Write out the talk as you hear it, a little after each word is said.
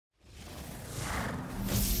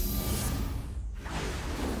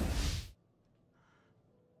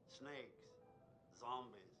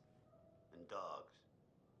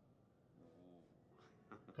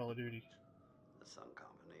Call of Duty. The sun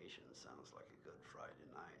combination sounds like a good Friday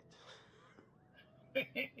night.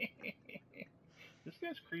 This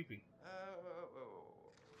guy's creepy.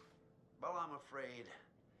 Well, I'm afraid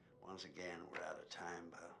once again we're out of time,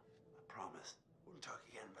 but I promise we'll talk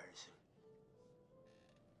again very soon.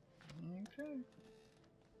 Okay.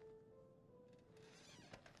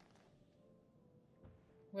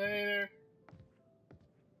 Later.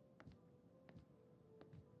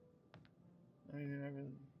 I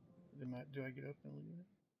mean, do I get up and leave it?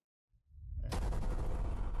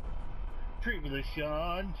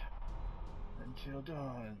 Tribulation until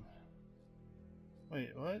dawn.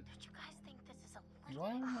 Wait, what? Don't you guys think this is a little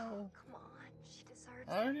Why bit... no? Come on, she deserves I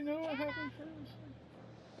already it. know what happened first.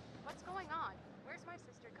 What's going on? Where's my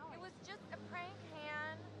sister going? It was just a prank,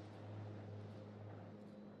 Han.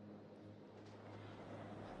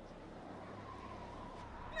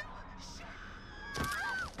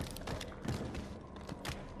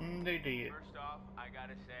 They did. First off, I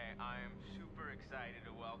gotta say, I am super excited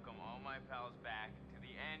to welcome all my pals back to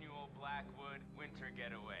the annual Blackwood Winter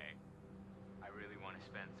Getaway. I really want to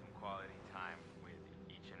spend some quality time with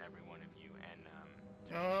each and every one of you, and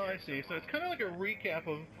Oh, I see. So it's kind of like a recap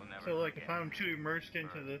of. So like, if I'm too immersed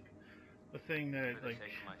into the thing that like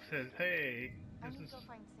says, "Hey, I this need is to go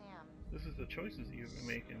find Sam. this is the choices you've been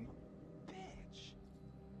making." Bitch.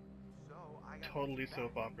 So I got Totally back.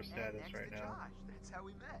 soap opera And status next right to now. Josh. That's how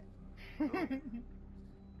we met.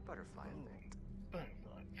 Butterfly effect.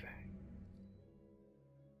 Butterfly effect.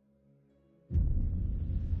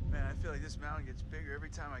 Man, I feel like this mountain gets bigger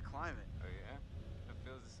every time I climb it. Oh yeah? It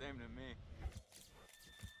feels the same to me.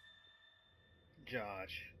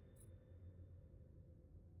 Josh.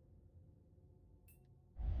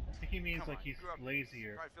 I think he means Come like on, he's grew up here.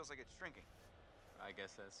 lazier. Probably feels like it's shrinking. I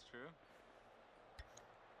guess that's true.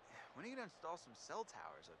 When are you gonna install some cell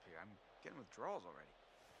towers up here? I'm getting withdrawals already.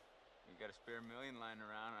 You got a spare million lying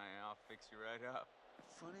around, I'll fix you right up.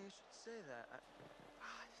 Funny you should say that.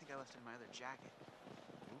 I think I left it in my other jacket.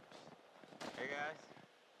 Oops. Hey guys,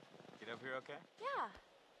 get up here okay? Yeah.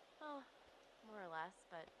 Well, more or less,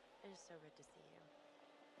 but it is so good to see you.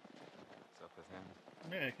 What's up with him?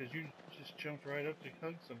 Yeah, because you just jumped right up to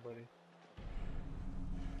hug somebody.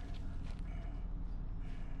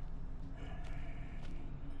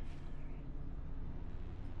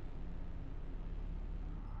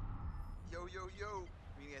 Yo, yo, yo.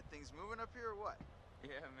 We get things moving up here or what?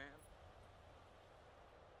 Yeah, man.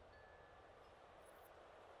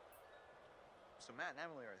 So Matt and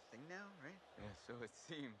Emily are a thing now, right? Yeah, so it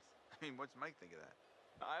seems. I mean, what's Mike think of that?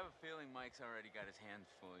 I have a feeling Mike's already got his hands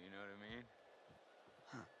full, you know what I mean?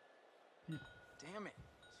 Huh. Damn it,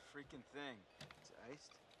 this freaking thing. It's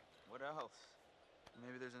iced. What else?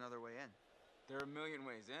 Maybe there's another way in. There are a million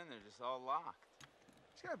ways in, they're just all locked.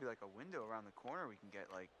 There's gotta be like a window around the corner we can get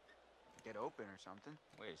open or something.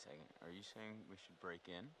 Wait a second, are you saying we should break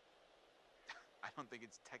in? I don't think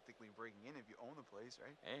it's technically breaking in if you own the place,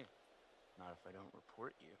 right? Hey, not if I don't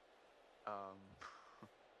report you.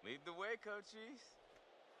 Lead the way, coachies.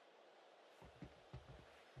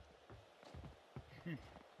 Okay.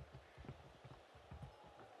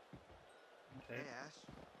 Hey, Ash.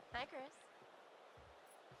 Hi, Chris.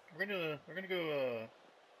 We're gonna go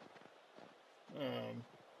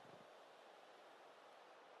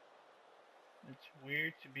it's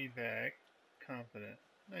weird to be back. Confident.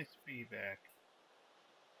 Nice to be back.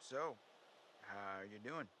 So, how are you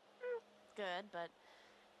doing? Good, but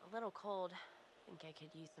a little cold. Think I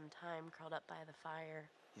could use some time curled up by the fire.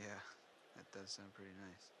 Yeah, that does sound pretty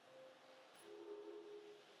nice.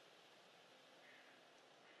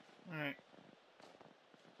 Alright.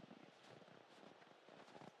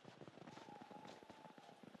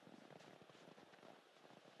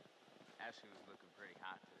 Ashley was looking pretty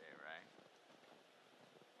hot today, right?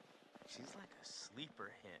 She's like a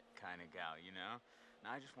sleeper hit kind of gal, you know?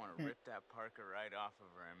 Now I just want to rip that parka right off of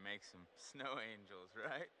her and make some snow angels,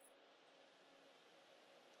 right?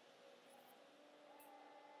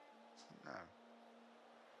 No.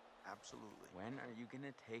 Absolutely. When are you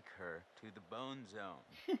gonna take her to the bone zone?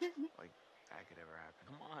 Like, that could ever happen.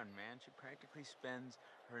 Come on, man. She practically spends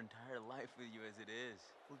her entire life with you as it is.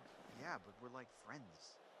 Well, yeah, but we're like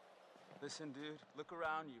friends. Listen, dude, look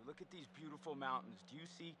around you. Look at these beautiful mountains. Do you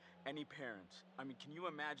see any parents? I mean, can you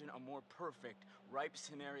imagine a more perfect, ripe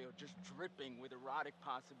scenario just dripping with erotic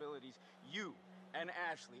possibilities? You and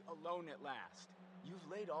Ashley alone at last. You've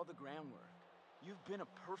laid all the groundwork. You've been a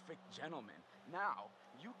perfect gentleman. Now,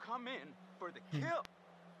 you come in for the kill.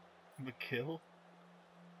 The kill?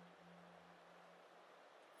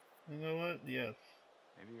 You know what? Yes.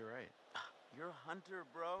 Maybe you're right. You're a hunter,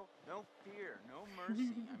 bro. No fear, no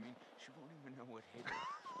mercy. I mean, she won't even know what hit her.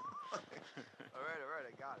 All right,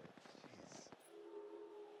 I got it. Jeez.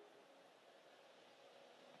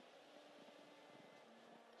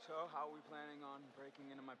 So, how are we planning on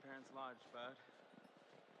breaking into my parents' lodge, bud?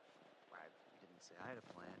 You didn't say I had a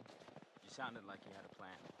plan. You sounded like you had a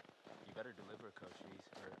plan. You better deliver, Coach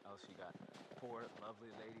Reese, or else you got poor,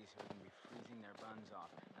 lovely ladies who are gonna be freezing their buns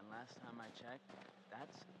off. And last time I checked,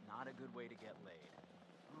 that's not a good way to get laid.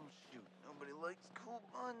 Oh, shoot. Nobody likes cool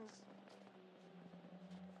buns.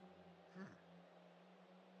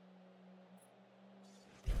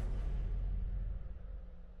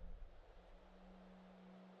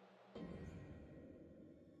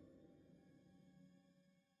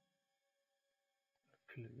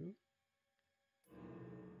 Clue.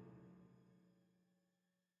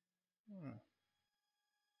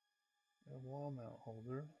 A wall mount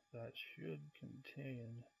holder that should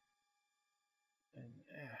contain an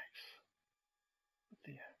axe. But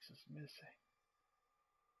the axe is missing.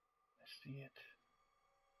 I see it.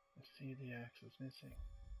 I see the axe is missing.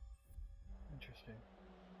 Interesting.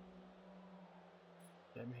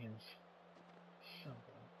 That means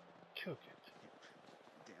someone took it.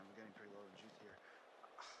 Damn, I'm getting pretty low in juice here.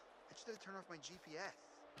 I just had to turn off my GPS.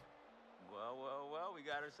 Well, we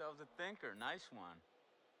got ourselves a thinker. Nice one.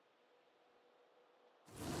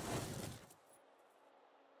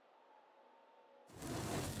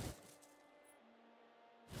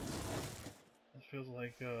 This feels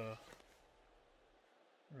like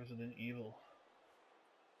Resident Evil.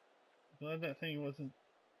 Glad that thing wasn't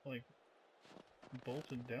like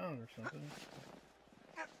bolted down or something.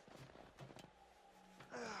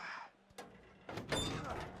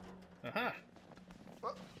 Aha!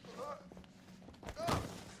 Oh,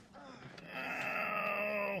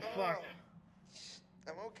 fuck.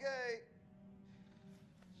 I'm okay.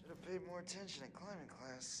 Should have paid more attention in climbing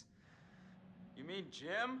class. You mean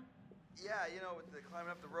Jim? Yeah, you know, with the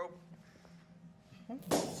climbing up the rope.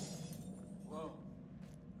 Whoa.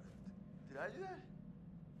 Did I do that?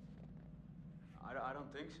 I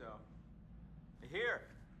don't think so. Here,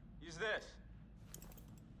 use this.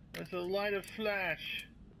 It's a light of flash.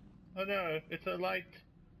 Oh no, it's a light.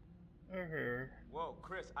 Whoa,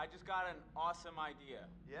 Chris, I just got an awesome idea.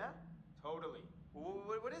 Yeah? Totally.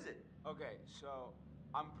 What is it? Okay, so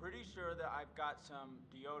I'm pretty sure that I've got some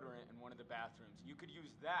deodorant in one of the bathrooms. You could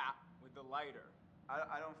use that with the lighter.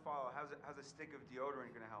 I don't follow. How's a stick of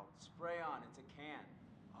deodorant gonna help? Spray on, it's a can.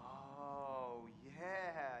 Oh,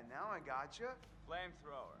 yeah. Now I gotcha.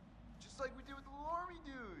 Flamethrower. Just like we did with the little army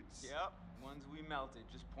dudes. Yep, ones we melted.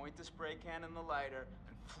 Just point the spray can in the lighter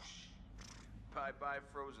and whoosh. Bye-bye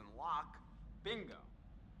frozen lock. Bingo.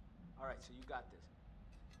 All right, so you got this.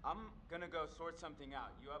 I'm gonna go sort something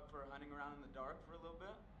out. You up for hunting around in the dark for a little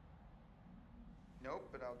bit? Nope,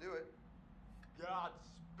 but I'll do it.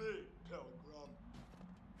 Godspeed, Pilgrim.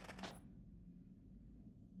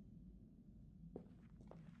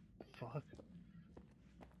 Fuck.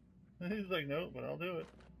 He's like, nope, but I'll do it.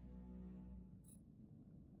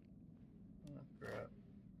 Oh, crap.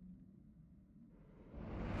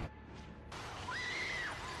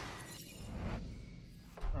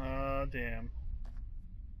 Oh, damn.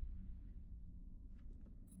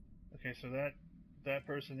 Okay, so that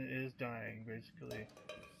person is dying, basically.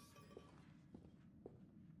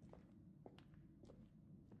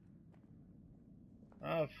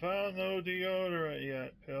 I found no deodorant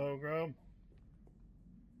yet, Pilgrim.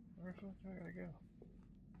 Where the fuck do I gotta go?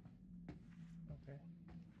 Okay.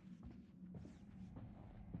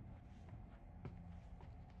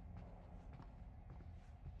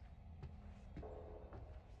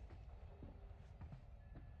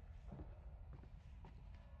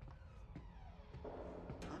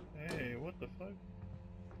 Hey, what the fuck?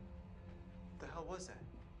 What the hell was that?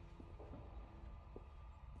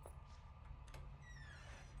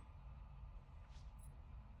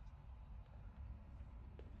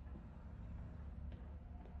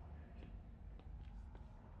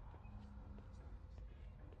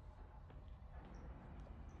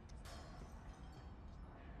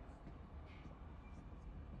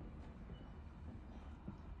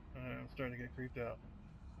 I'm starting to get creeped out.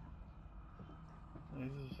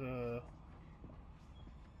 This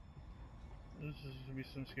is gonna be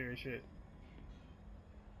some scary shit.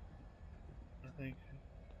 I think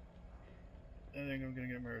I'm gonna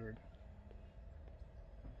get murdered.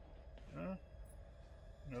 Huh?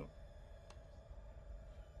 Nope.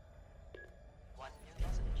 One new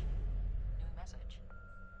message. New message.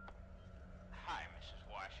 Hi, Mrs.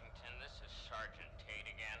 Washington. This is Sergeant Tate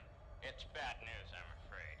again. It's bad news, I'm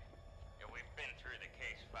afraid. Yeah, we've been through the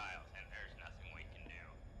case files, and there's nothing we can do.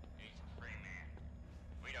 He's a free man.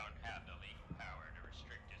 We don't have the legal power to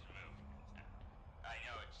restrict his movements. I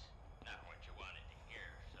know it's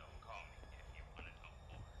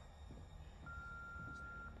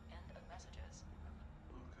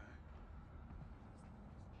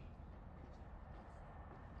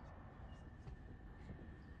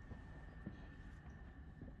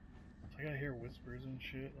I gotta hear whispers and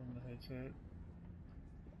shit on the headset.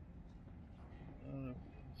 I don't know if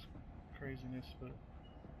it's craziness, but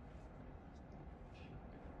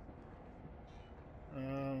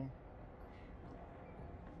alright.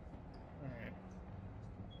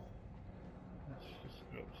 Let's just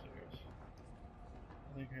go upstairs.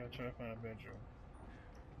 I think I gotta try to find a bedroom.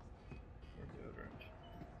 Or deodorant.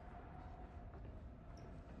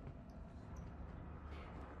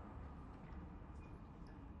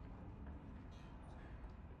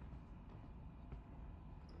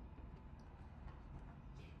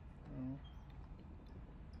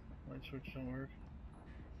 Oh. Light switch don't work.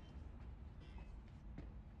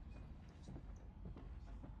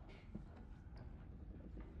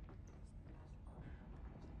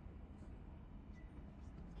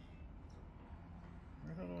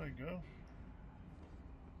 Where the hell do I go?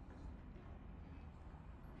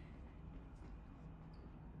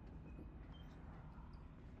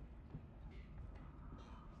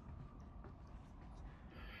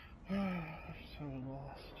 So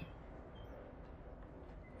lost.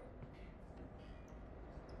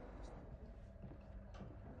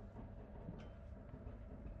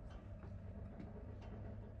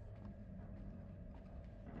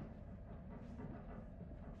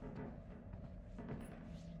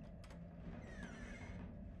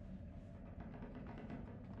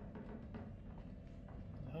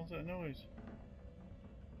 What the hell's that noise?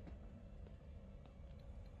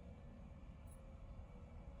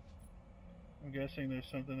 I'm guessing there's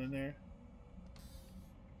something in there.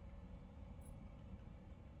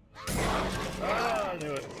 Ah, I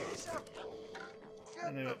knew it.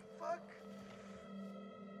 I knew it. Fuck?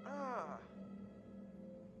 Ah.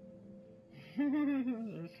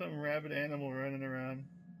 There's some rabid animal running around.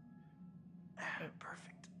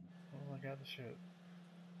 Perfect. Oh, I got the shit.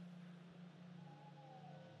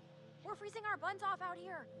 We're freezing our buns off out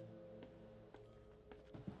here.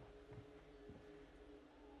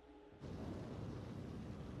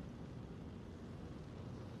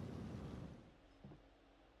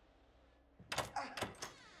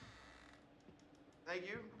 Thank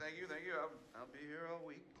you. I'll be here all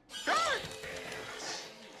week.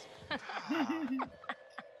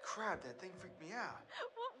 Crap, that thing freaked me out.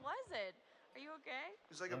 What was it? Are you okay? It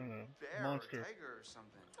was like I a don't know. bear Monster. or a tiger or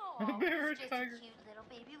something. Oh, Bear or it's just tiger? a cute little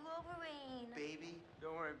baby Wolverine. Baby.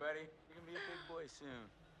 Don't worry, buddy. You're gonna be a big boy soon.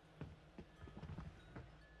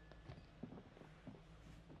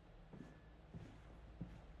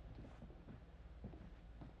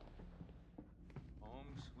 Home,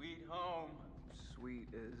 sweet home.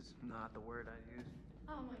 Sweet is not the word I use.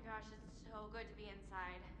 Oh my gosh, it's so good to be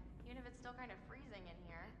inside. Even if it's still kind of freezing in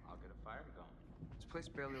here. I'll get a fire going. This place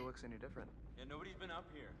barely looks any different. Yeah, nobody's been up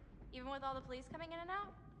here. Even with all the police coming in and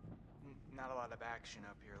out? Not a lot of action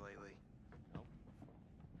up here lately. Nope.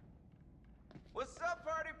 What's up,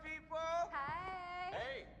 party people? Hi.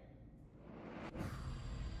 Hey!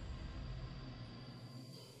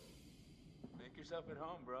 Make yourself at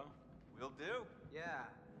home, bro. Will do. Yeah,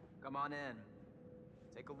 come on in.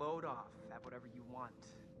 Take a load off. Have whatever you want.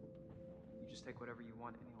 You just take whatever you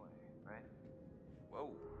want anyway, right?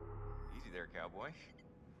 Whoa. Easy there, cowboy.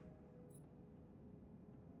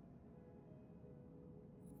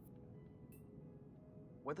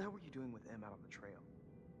 What the hell were you doing with M out on the trail?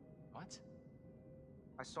 What?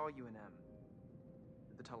 I saw you and M.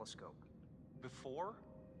 At the telescope. Before?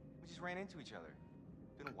 We just ran into each other.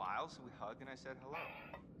 Been a while, so we hugged and I said hello.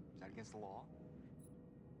 Is that against the law?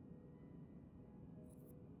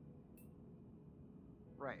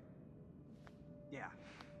 Right. Yeah.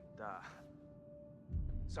 Duh.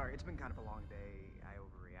 Sorry, it's been kind of a long day. I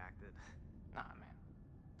overreacted. Nah, man.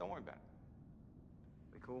 Don't worry about it.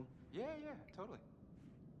 We cool? Yeah, totally.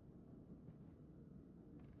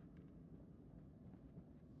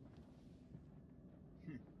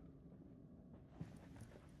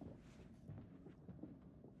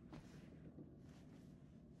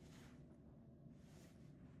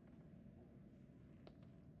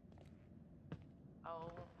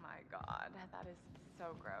 Oh my god, that is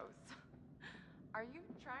so gross. Are you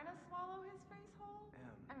trying to swallow his face whole?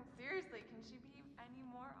 I mean, seriously, can she be any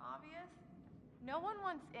more obvious? No one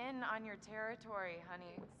wants in on your territory,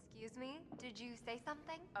 honey. Excuse me? Did you say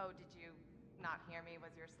something? Oh, did you not hear me?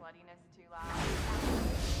 Was your sluttiness too loud?